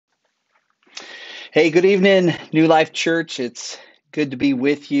Hey, good evening, New Life Church. It's good to be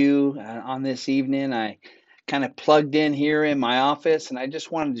with you on this evening. I kind of plugged in here in my office, and I just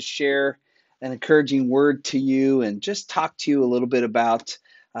wanted to share an encouraging word to you and just talk to you a little bit about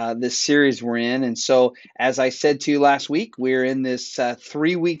this series we're in. And so, as I said to you last week, we're in this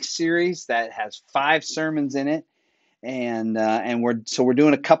 3-week series that has 5 sermons in it. And we're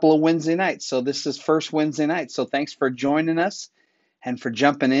doing a couple of Wednesday nights. So this is first Wednesday night. So thanks for joining us and for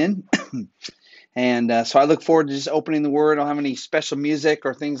jumping in. And so I look forward to just opening the Word. I don't have any special music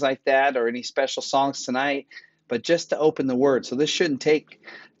or things like that or any special songs tonight, but just to open the Word. So this shouldn't take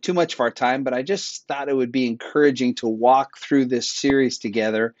too much of our time, but I just thought it would be encouraging to walk through this series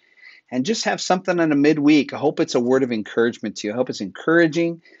together and just have something in a midweek. I hope it's a word of encouragement to you. I hope it's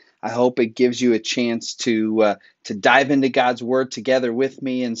encouraging. I hope it gives you a chance to dive into God's Word together with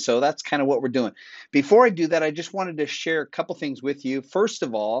me. And so that's kind of what we're doing. Before I do that, I just wanted to share a couple things with you. First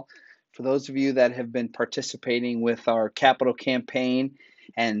of all, for those of you that have been participating with our capital campaign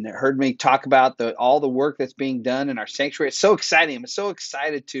and heard me talk about all the work that's being done in our sanctuary, it's so exciting. I'm so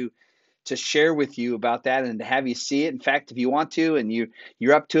excited to share with you about that and to have you see it. In fact, if you want to and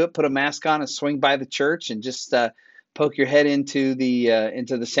you're up to it, put a mask on and swing by the church and just poke your head into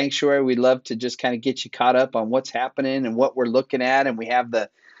the sanctuary. We'd love to just kind of get you caught up on what's happening and what we're looking at. And we have the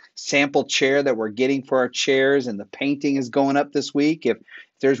sample chair that we're getting for our chairs, and the painting is going up this week. If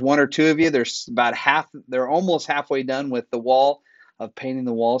there's one or two of you, there's about half. They're almost halfway done with the wall of painting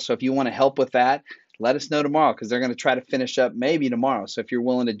the wall. So if you want to help with that, let us know tomorrow because they're going to try to finish up maybe tomorrow. So if you're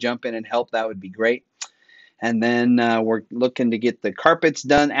willing to jump in and help, that would be great. And then we're looking to get the carpets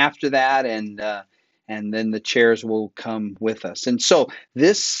done after that, and then the chairs will come with us. And so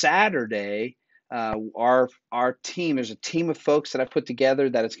this Saturday, our team, there's a team of folks that I put together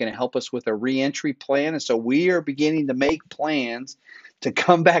that is going to help us with a reentry plan. And so we are beginning to make plans to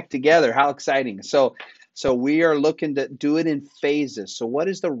come back together. How exciting! So we are looking to do it in phases. So what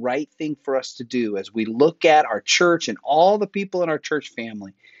is the right thing for us to do as we look at our church and all the people in our church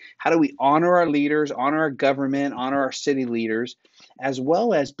family? How do we honor our leaders, honor our government, honor our city leaders, as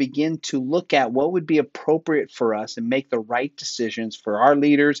well as begin to look at what would be appropriate for us and make the right decisions for our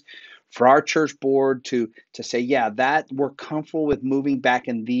leaders, for our church board to say, yeah, that we're comfortable with moving back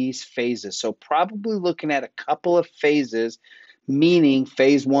in these phases. So probably looking at a couple of phases, meaning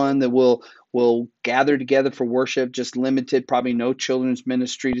phase one that we'll gather together for worship, just limited, probably no children's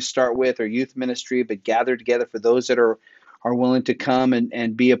ministry to start with or youth ministry, but gather together for those that are willing to come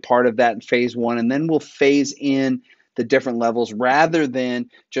and be a part of that in phase one. And then we'll phase in the different levels rather than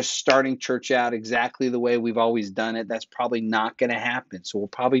just starting church out exactly the way we've always done it. That's probably not going to happen. So we'll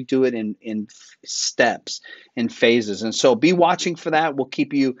probably do it in steps, in phases. And so be watching for that. We'll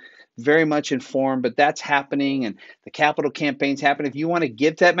keep you very much informed, but that's happening and the capital campaign's happening. If you want to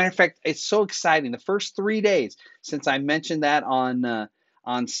give to that, matter of fact, it's so exciting. The first 3 days since I mentioned that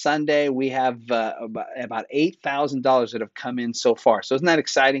on Sunday, we have about $8,000 that have come in so far. So isn't that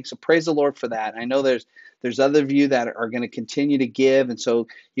exciting? So praise the Lord for that. I know there's other of you that are going to continue to give, and so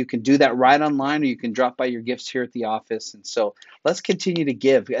you can do that right online, or you can drop by your gifts here at the office. And so let's continue to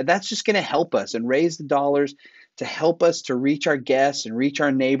give. That's just going to help us and raise the dollars to help us to reach our guests and reach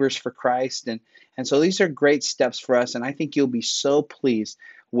our neighbors for Christ. And so these are great steps for us, and I think you'll be so pleased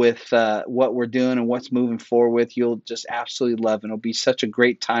with what we're doing and what's moving forward with. You'll just absolutely love it. It'll be such a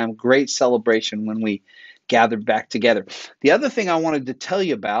great time, great celebration when we gather back together. The other thing I wanted to tell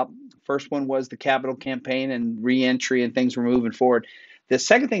you about, first one was the capital campaign and reentry and things were moving forward. The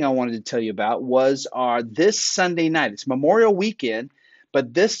second thing I wanted to tell you about was our this Sunday night. It's Memorial Weekend,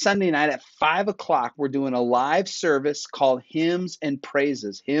 but this Sunday night at 5 o'clock, we're doing a live service called Hymns and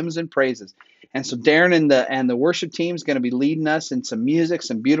Praises. Hymns and Praises. And so Darren and the worship team is going to be leading us in some music,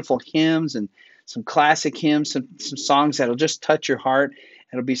 some beautiful hymns and some classic hymns, some songs that'll just touch your heart.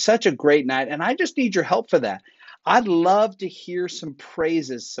 It'll be such a great night. And I just need your help for that. I'd love to hear some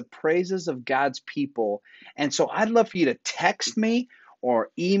praises of God's people. And so I'd love for you to text me or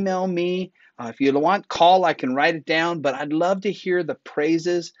email me. If you want, call, I can write it down, but I'd love to hear the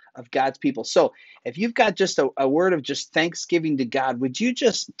praises of God's people. So if you've got just a word of just thanksgiving to God, would you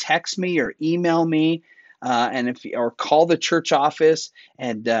just text me or email me or call the church office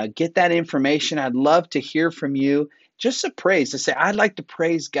and get that information? I'd love to hear from you. Just a praise to say, I'd like to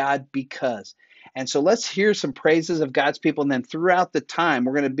praise God because. And so let's hear some praises of God's people. And then throughout the time,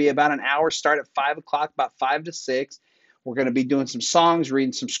 we're going to be about an hour, start at 5 o'clock, about 5 to 6. We're going to be doing some songs,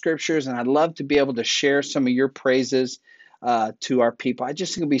 reading some scriptures, and I'd love to be able to share some of your praises to our people. I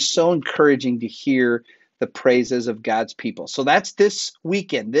just think it'll be so encouraging to hear the praises of God's people. So that's this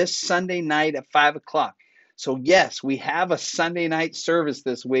weekend, this Sunday night at 5 o'clock. So yes, we have a Sunday night service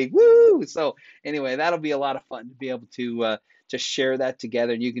this week. Woo! So anyway, that'll be a lot of fun to be able to share that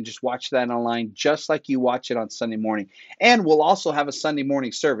together. And you can just watch that online just like you watch it on Sunday morning. And we'll also have a Sunday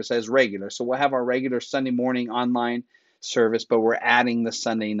morning service as regular. So we'll have our regular Sunday morning online service, but we're adding the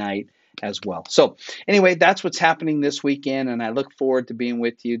Sunday night as well. So anyway, that's what's happening this weekend, and I look forward to being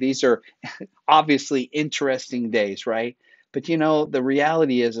with you. These are obviously interesting days, right? But the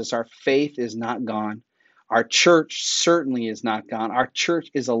reality is our faith is not gone. Our church certainly is not gone. Our church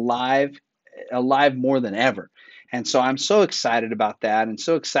is alive more than ever. And so I'm so excited about that and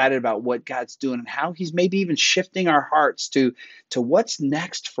so excited about what God's doing and how he's maybe even shifting our hearts to what's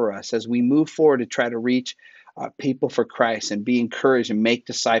next for us as we move forward to try to reach people for Christ and be encouraged and make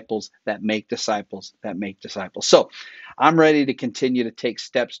disciples that make disciples that make disciples. So I'm ready to continue to take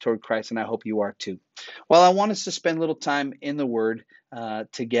steps toward Christ, and I hope you are too. Well, I want us to spend a little time in the Word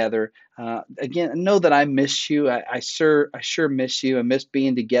together. Again, know that I miss you. I sure miss you. I miss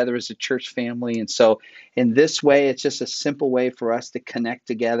being together as a church family. And so, in this way, it's just a simple way for us to connect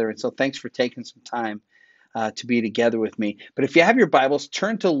together. And so, thanks for taking some time to be together with me. But if you have your Bibles,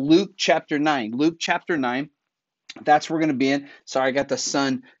 turn to Luke chapter 9. Luke chapter 9. That's where we're going to be in. Sorry, I got the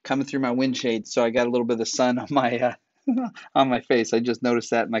sun coming through my windshield, so I got a little bit of the sun on my on my face. I just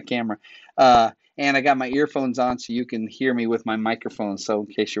noticed that in my camera. And I got my earphones on so you can hear me with my microphone. So in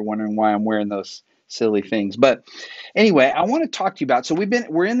case you're wondering why I'm wearing those silly things. But anyway, I want to talk to you about, so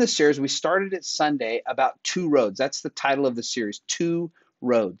we're in the series. We started it Sunday about two roads. That's the title of the series, Two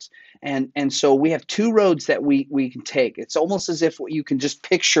Roads. And so we have two roads that we can take. It's almost as if you can just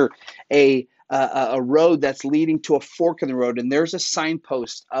picture a road that's leading to a fork in the road, and there's a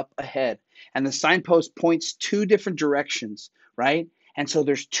signpost up ahead, and the signpost points two different directions, right? And so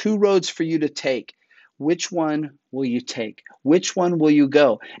there's two roads for you to take. Which one will you take? Which one will you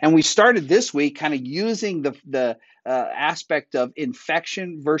go? And we started this week kind of using the aspect of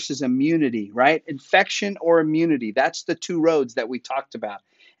infection versus immunity, right? Infection or immunity. That's the two roads that we talked about.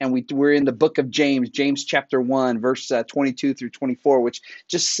 And we're in the book of James chapter 1, verse 22 through 24, which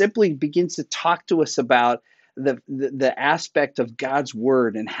just simply begins to talk to us about the aspect of God's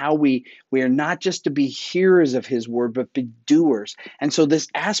word and how we are not just to be hearers of his word, but be doers. And so this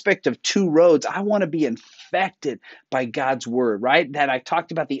aspect of two roads, I want to be infected by God's word, right? That I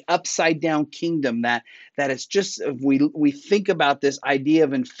talked about the upside down kingdom, that it's just, we think about this idea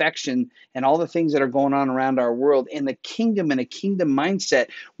of infection and all the things that are going on around our world in the kingdom, and a kingdom mindset.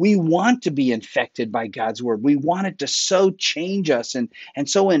 We want to be infected by God's word. We want it to so change us and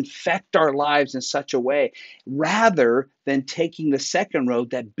so infect our lives in such a way, rather than taking the second road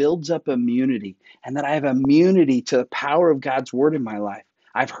that builds up immunity, and that I have immunity to the power of God's word in my life.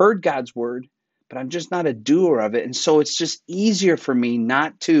 I've heard God's word, but I'm just not a doer of it. And so it's just easier for me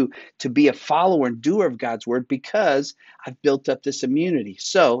not to be a follower and doer of God's word because I've built up this immunity.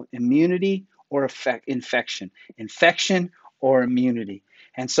 So immunity or infection or immunity.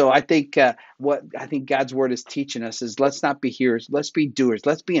 And so I think what I think God's word is teaching us is, let's not be hearers, let's be doers,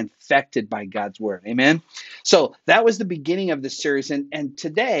 let's be infected by God's word. Amen. So that was the beginning of this series, and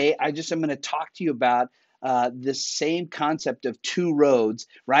today I just am going to talk to you about this same concept of two roads.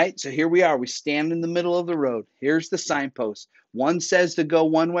 Right. So here we are. We stand in the middle of the road. Here's the signpost. One says to go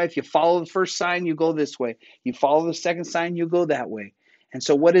one way. If you follow the first sign, you go this way. You follow the second sign, you go that way. And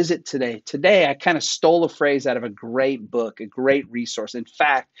so what is it today? Today, I kind of stole a phrase out of a great book, a great resource. In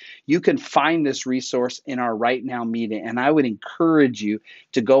fact, you can find this resource in our Right Now Media. And I would encourage you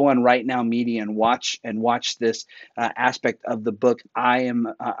to go on Right Now Media and watch this aspect of the book. I'm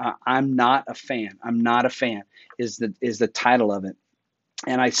not a fan. I'm not a fan is the title of it.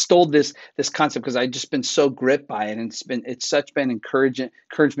 And I stole this concept because I've just been so gripped by it, and it's such been encouragement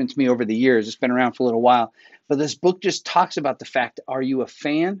to me over the years. It's been around for a little while, but this book just talks about the fact: are you a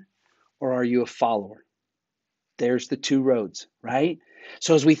fan or are you a follower? There's the two roads, right?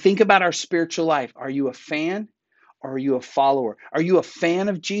 So as we think about our spiritual life, are you a fan or are you a follower? Are you a fan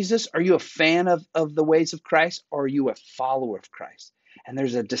of Jesus? Are you a fan of the ways of Christ? Or are you a follower of Christ? And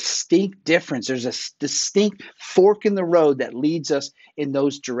there's a distinct difference. There's a distinct fork in the road that leads us in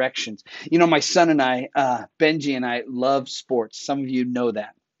those directions. My son and I, Benji and I, love sports. Some of you know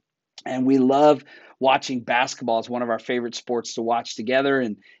that. And we love watching basketball. It's one of our favorite sports to watch together,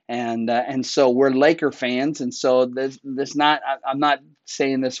 and so we're Laker fans. And so this not I'm not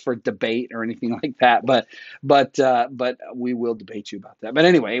saying this for debate or anything like that, but we will debate you about that. But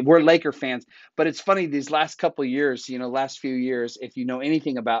anyway, we're Laker fans. But it's funny, these last couple of years, last few years, if you know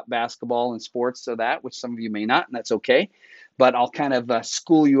anything about basketball and sports, so that, which some of you may not, and that's okay. but I'll kind of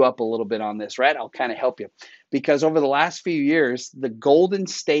school you up a little bit on this, right? I'll kind of help you. Because over the last few years, the Golden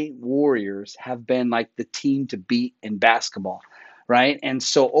State Warriors have been like the team to beat in basketball, right? And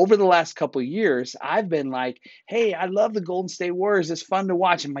so over the last couple of years, I've been like, hey, I love the Golden State Warriors. It's fun to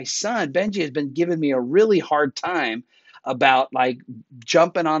watch. And my son, Benji, has been giving me a really hard time about like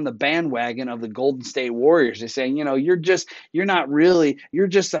jumping on the bandwagon of the Golden State Warriors. They're saying, you're just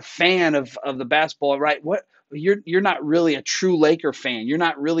a fan of the basketball, right? You're not really a true Laker fan. You're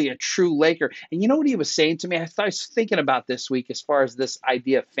not really a true Laker. And you know what he was saying to me? I was thinking about this week as far as this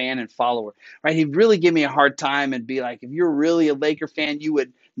idea of fan and follower, right? He'd really give me a hard time and be like, if you're really a Laker fan, you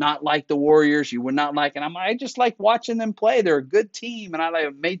would not like the Warriors. You would not like, and I just like watching them play. They're a good team, and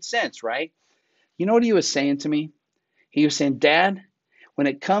it made sense, right? You know what he was saying to me? He was saying, Dad, when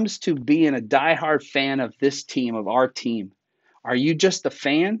it comes to being a diehard fan of this team, of our team, are you just a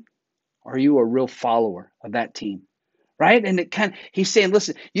fan or are you a real follower of that team? Right? And he's saying,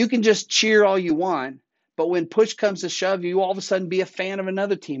 listen, you can just cheer all you want, but when push comes to shove, you all of a sudden be a fan of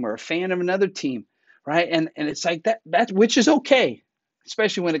another team or a fan of another team, right? And it's like that which is okay,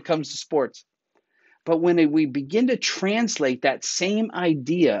 especially when it comes to sports. But when we begin to translate that same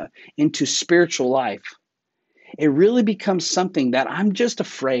idea into spiritual life, it really becomes something that I'm just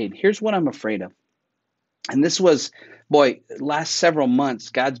afraid. Here's what I'm afraid of. And this was, boy, last several months,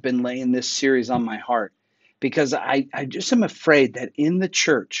 God's been laying this series on my heart because I just am afraid that in the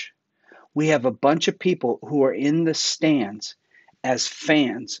church, we have a bunch of people who are in the stands as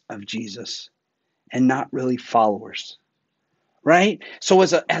fans of Jesus and not really followers. Right? So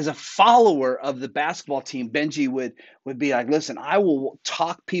as a follower of the basketball team, Benji would be like, listen, I will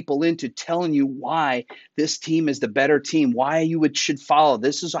talk people into telling you why this team is the better team, why should follow.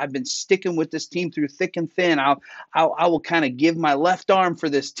 I've been sticking with this team through thick and thin. I will kind of give my left arm for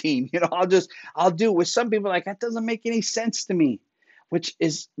this team. I'll do it. With some people like that doesn't make any sense to me, which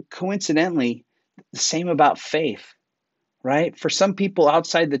is coincidentally the same about faith. Right? For some people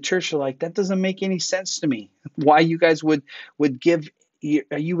outside the church are like, that doesn't make any sense to me. Why you guys would give,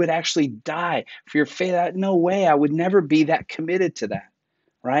 you would actually die for your faith. No way. I would never be that committed to that.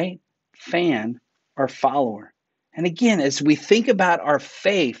 Right? Fan or follower. And again, as we think about our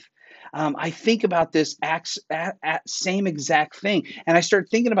faith, I think about this same exact thing. And I start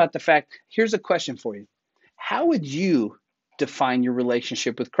thinking about the fact, here's a question for you. How would you define your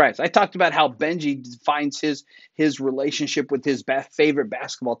relationship with Christ? I talked about how Benji defines his relationship with his favorite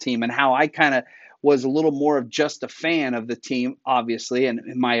basketball team and how I kind of was a little more of just a fan of the team, obviously, and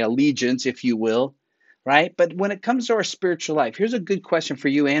my allegiance, if you will, right? But when it comes to our spiritual life, here's a good question for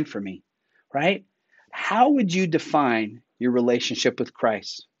you and for me, right? How would you define your relationship with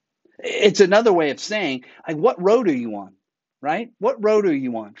Christ? It's another way of saying, like, what road are you on, right? What road are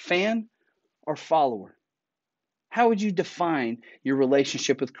you on, fan or follower? How would you define your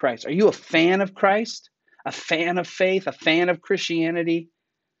relationship with Christ? Are you a fan of Christ, a fan of faith, a fan of Christianity,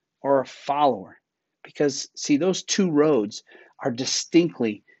 or a follower? Because, see, those two roads are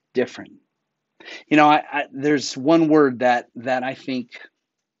distinctly different. There's one word that I think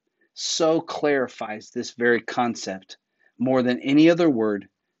so clarifies this very concept more than any other word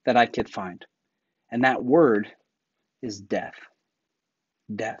that I could find. And that word is death.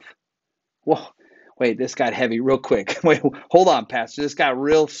 Death. Whoa. Wait, this got heavy real quick. Wait, hold on, Pastor. This got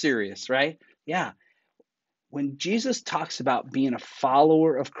real serious, right? Yeah. When Jesus talks about being a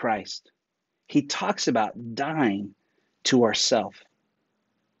follower of Christ, he talks about dying to ourselves.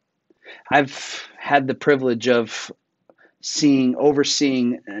 I've had the privilege of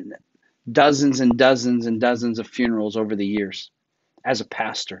overseeing dozens and dozens and dozens of funerals over the years as a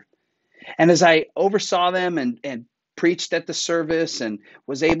pastor. And as I oversaw them and preached at the service and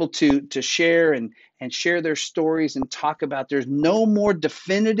was able to share and share their stories and talk about, there's no more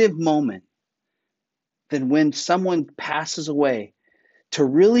definitive moment than when someone passes away to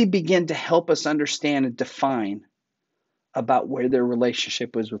really begin to help us understand and define about where their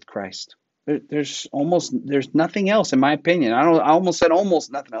relationship was with Christ. There's nothing else, in my opinion. I almost said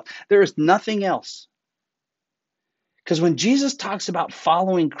almost nothing else. There is nothing else. Because when Jesus talks about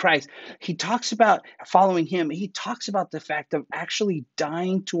following Christ, he talks about following him. He talks about the fact of actually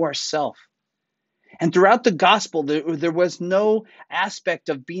dying to ourselves. And throughout the gospel, there was no aspect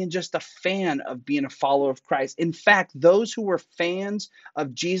of being just a fan of being a follower of Christ. In fact, those who were fans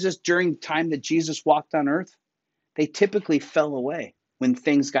of Jesus during the time that Jesus walked on earth, they typically fell away when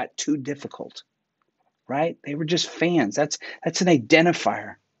things got too difficult, right? They were just fans. That's an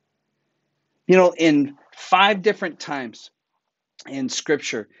identifier. In 5 different times in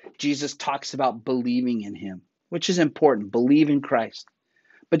Scripture, Jesus talks about believing in him, which is important, believe in Christ.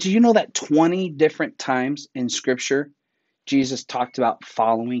 But do you know that 20 different times in Scripture, Jesus talked about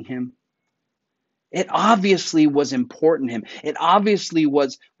following him? It obviously was important to him. It obviously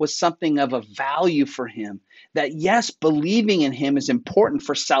was something of a value for him. That yes, believing in him is important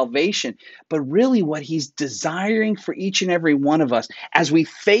for salvation, but really what he's desiring for each and every one of us as we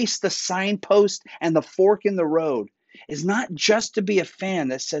face the signpost and the fork in the road is not just to be a fan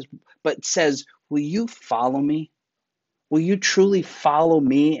that says, but says, will you follow me? Will you truly follow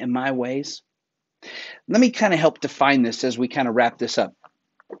me and my ways? Let me kind of help define this as we kind of wrap this up.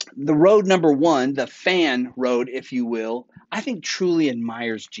 The road number one, the fan road, if you will, I think truly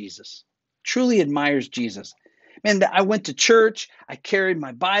admires Jesus. Truly admires Jesus. Man, I went to church. I carried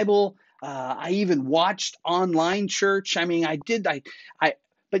my Bible. I even watched online church. I mean, I did. I.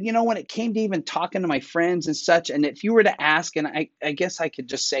 But you know, when it came to even talking to my friends and such, and if you were to ask, and I guess I could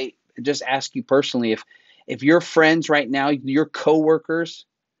just say, just ask you personally, if your friends right now, your coworkers,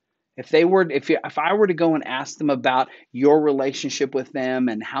 if I were to go and ask them about your relationship with them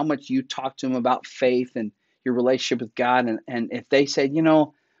and how much you talk to them about faith and your relationship with God, and if they said,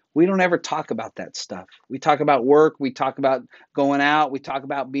 we don't ever talk about that stuff. We talk about work, we talk about going out, we talk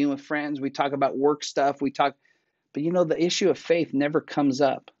about being with friends, we talk about work stuff, but the issue of faith never comes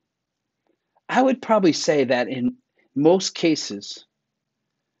up. I would probably say that in most cases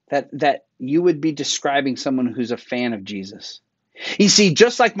that you would be describing someone who's a fan of Jesus. You see,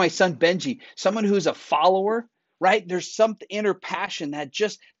 just like my son Benji, someone who's a follower, right? There's some inner passion that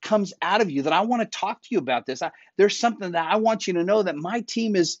just comes out of you that I want to talk to you about this. There's something that I want you to know that my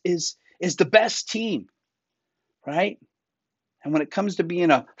team is the best team, right? And when it comes to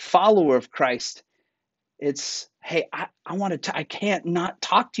being a follower of Christ, it's, hey, I can't not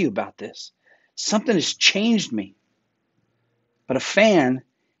talk to you about this. Something has changed me. But a fan,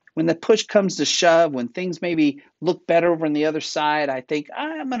 when the push comes to shove, when things maybe look better over on the other side, I think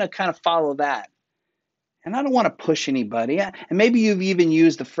I'm going to kind of follow that. And I don't want to push anybody. And maybe you've even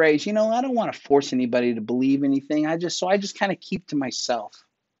used the phrase, I don't want to force anybody to believe anything. I just kind of keep to myself.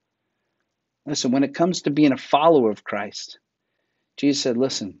 Listen, when it comes to being a follower of Christ, Jesus said,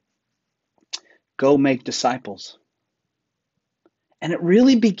 listen, go make disciples. And it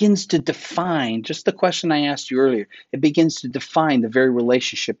really begins to define, just the question I asked you earlier, it begins to define the very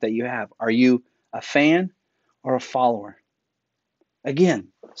relationship that you have. Are you a fan or a follower? Again,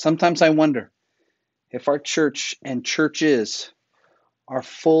 sometimes I wonder if our church and churches are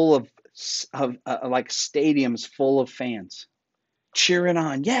full of like stadiums full of fans cheering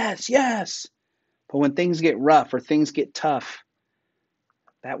on, yes, yes. But when things get rough or things get tough,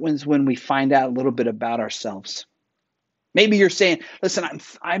 that one's when we find out a little bit about ourselves. Maybe you're saying, listen,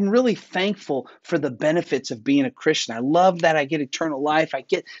 I'm really thankful for the benefits of being a Christian. I love that I get eternal life.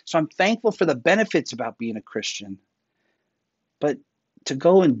 So I'm thankful for the benefits about being a Christian. But to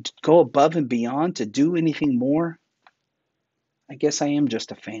go above and beyond, to do anything more, I guess I am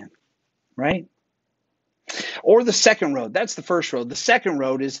just a fan, right? Or the second road. That's the first road. The second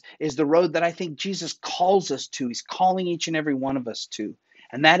road is the road that I think Jesus calls us to. He's calling each and every one of us to.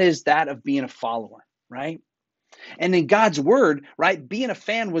 And that is that of being a follower, right? And in God's word, right, being a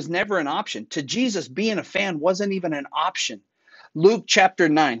fan was never an option. To Jesus, being a fan wasn't even an option. Luke chapter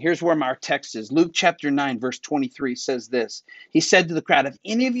 9, here's where our text is. Luke chapter 9, verse 23 says this. He said to the crowd, if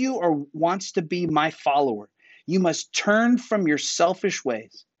any of you wants to be my follower, you must turn from your selfish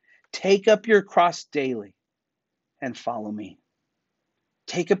ways, take up your cross daily, and follow me.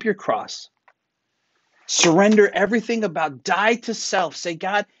 Take up your cross. Surrender everything die to self. Say,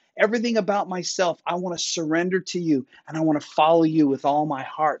 God, everything about myself, I want to surrender to you, and I want to follow you with all my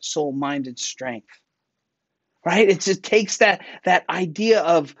heart, soul, mind, and strength. Right? It just takes that idea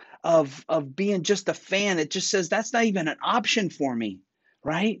of being just a fan. It just says that's not even an option for me,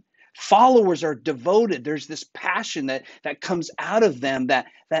 right? Followers are devoted. There's this passion that comes out of them that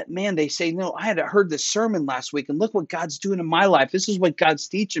man, they say, no, I had heard this sermon last week and look what God's doing in my life. This is what God's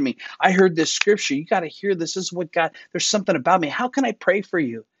teaching me. I heard this scripture. You got to hear this. This is what there's something about me. How can I pray for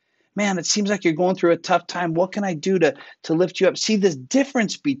you? Man, it seems like you're going through a tough time. What can I do to lift you up? See this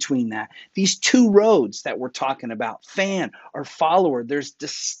difference between that. These two roads that we're talking about, fan or follower, there's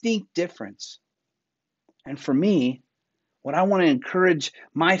distinct difference. And for me, what I want to encourage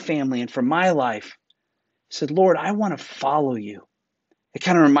my family and for my life, I said, Lord, I want to follow you. It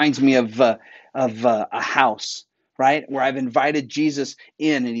kind of reminds me of a house, right? Where I've invited Jesus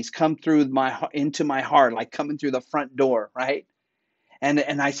in and he's come into my heart, like coming through the front door, right?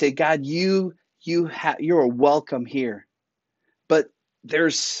 And I say, God, you're welcome here. But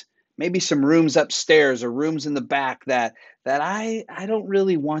there's maybe some rooms upstairs or rooms in the back that I don't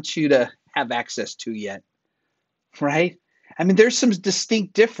really want you to have access to yet. Right? I mean, there's some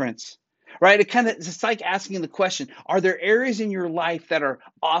distinct difference. right? It's like asking the question, are there areas in your life that are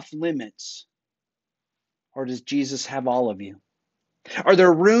off limits, or does Jesus have all of you? Are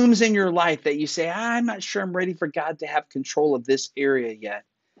there rooms in your life that you say, I'm not sure I'm ready for God to have control of this area yet?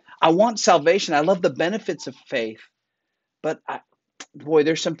 I want salvation. I love the benefits of faith, but boy,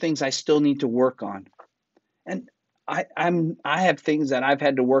 there's some things I still need to work on. And I have things that I've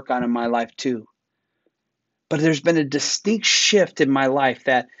had to work on in my life too. But there's been a distinct shift in my life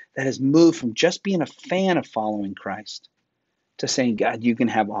that has moved from just being a fan of following Christ to saying, God, you can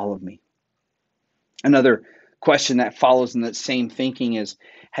have all of me. Another question that follows in that same thinking is,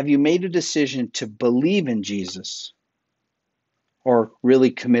 have you made a decision to believe in Jesus or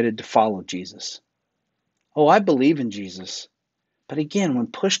really committed to follow Jesus? Oh, I believe in Jesus. But again, when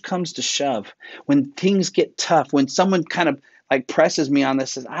push comes to shove, when things get tough, when someone kind of like presses me on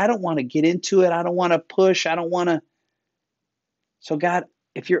this, says, I don't want to get into it. I don't want to push. I don't want to. So God,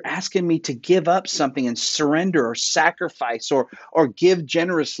 if you're asking me to give up something and surrender or sacrifice or give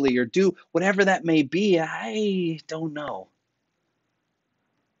generously or do whatever that may be, I don't know.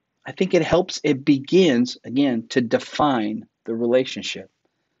 I think it begins again to define the relationship.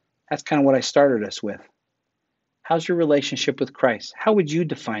 That's kind of what I started us with. How's your relationship with Christ? How would you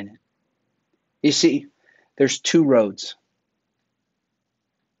define it? You see, there's two roads.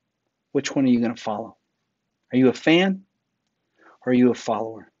 Which one are you going to follow? Are you a fan or are you a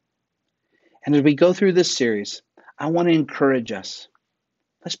follower? And as we go through this series, I want to encourage us.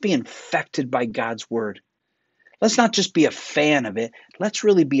 Let's be infected by God's word. Let's not just be a fan of it. Let's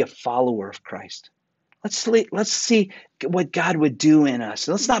really be a follower of Christ. Let's see what God would do in us.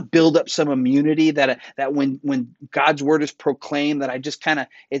 Let's not build up some immunity that when God's word is proclaimed that I just kind of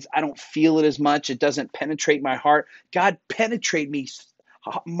I don't feel it as much. It doesn't penetrate my heart. God, penetrate me,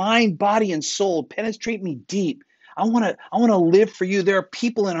 mind, body, and soul. Penetrate me deep. I want to live for you. There are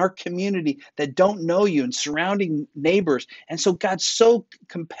people in our community that don't know you and surrounding neighbors. And so God, so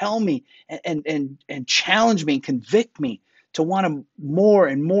compel me and challenge me and convict me to want to more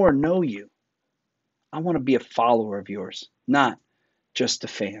and more know you. I want to be a follower of yours, not just a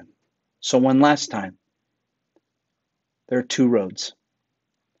fan. So one last time, there are two roads.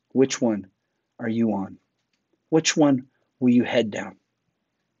 Which one are you on? Which one will you head down?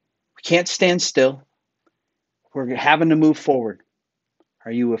 We can't stand still. We're having to move forward.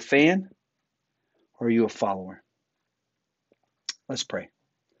 Are you a fan or are you a follower? Let's pray.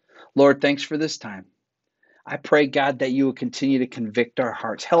 Lord, thanks for this time. I pray, God, that you will continue to convict our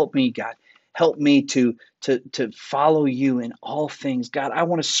hearts. Help me, God. Help me to follow you in all things. God, I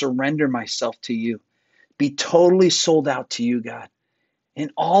want to surrender myself to you. Be totally sold out to you, God,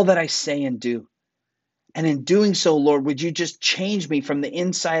 in all that I say and do. And in doing so, Lord, would you just change me from the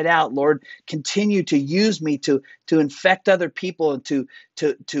inside out, Lord? Continue to use me to infect other people and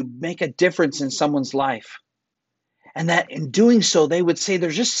to make a difference in someone's life. And that in doing so, they would say,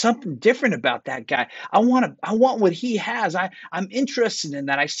 there's just something different about that guy. I want what he has. I'm interested in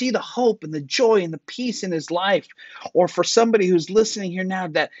that. I see the hope and the joy and the peace in his life. Or for somebody who's listening here now,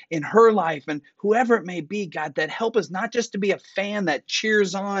 that in her life and whoever it may be, God, that help us not just to be a fan that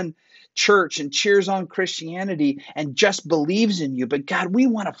cheers on church and cheers on Christianity and just believes in you, but God, we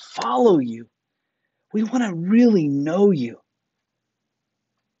want to follow you. We want to really know you.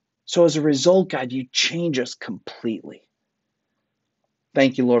 So as a result, God, you change us completely.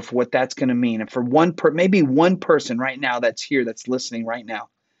 Thank you, Lord, for what that's going to mean. And for maybe one person right now that's here, that's listening right now,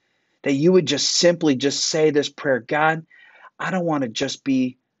 that you would just simply just say this prayer, God, I don't want to just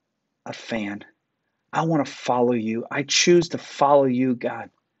be a fan. I want to follow you. I choose to follow you, God.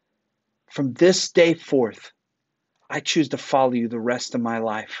 From this day forth, I choose to follow you the rest of my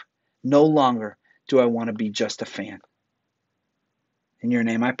life. No longer do I want to be just a fan. In your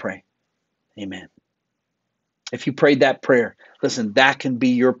name I pray. Amen. If you prayed that prayer, listen, that can be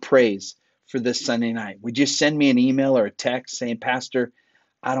your praise for this Sunday night. Would you send me an email or a text saying, Pastor,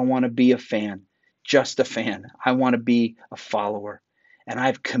 I don't want to be a fan, just a fan. I want to be a follower. And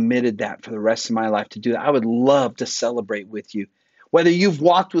I've committed that for the rest of my life to do that. I would love to celebrate with you. Whether you've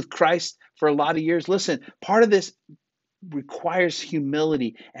walked with Christ for a lot of years, listen, part of this requires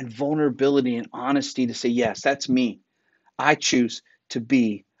humility and vulnerability and honesty to say, yes, that's me. I choose to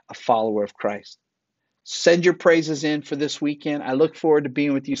be a follower of Christ. Send your praises in for this weekend. I look forward to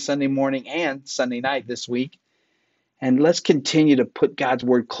being with you Sunday morning and Sunday night this week. And let's continue to put God's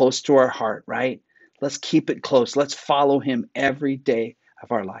word close to our heart, right? Let's keep it close. Let's follow him every day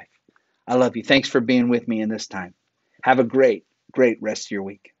of our life. I love you. Thanks for being with me in this time. Have a great, great rest of your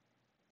week.